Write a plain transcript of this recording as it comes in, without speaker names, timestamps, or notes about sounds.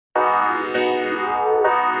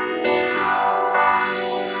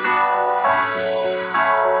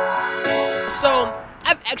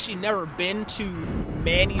actually never been to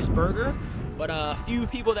Manny's Burger, but a few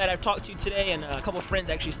people that I've talked to today and a couple of friends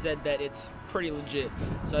actually said that it's pretty legit.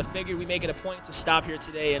 So I figured we make it a point to stop here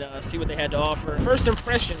today and see what they had to offer. First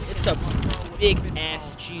impression, it's a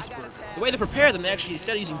big-ass cheeseburger. The way they prepare them, actually,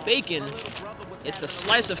 instead of using bacon, it's a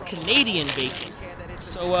slice of Canadian bacon.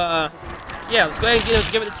 So, yeah, let's go ahead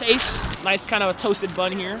and give it a taste. Nice kind of a toasted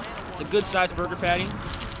bun here. It's a good-sized burger patty.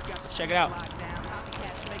 Let's check it out.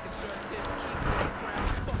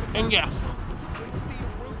 And yeah,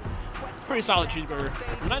 it's a pretty solid cheeseburger.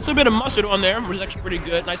 Nice little bit of mustard on there, which is actually pretty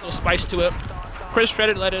good. Nice little spice to it. Crisp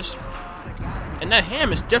shredded lettuce. And that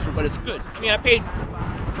ham is different, but it's good. I mean, I paid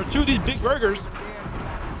for 2 of these big burgers,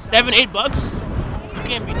 $7, $8. You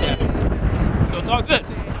can't beat that. So it's all good.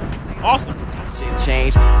 Awesome. Shit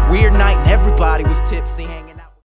changed. Weird night and everybody was tipsy hanging.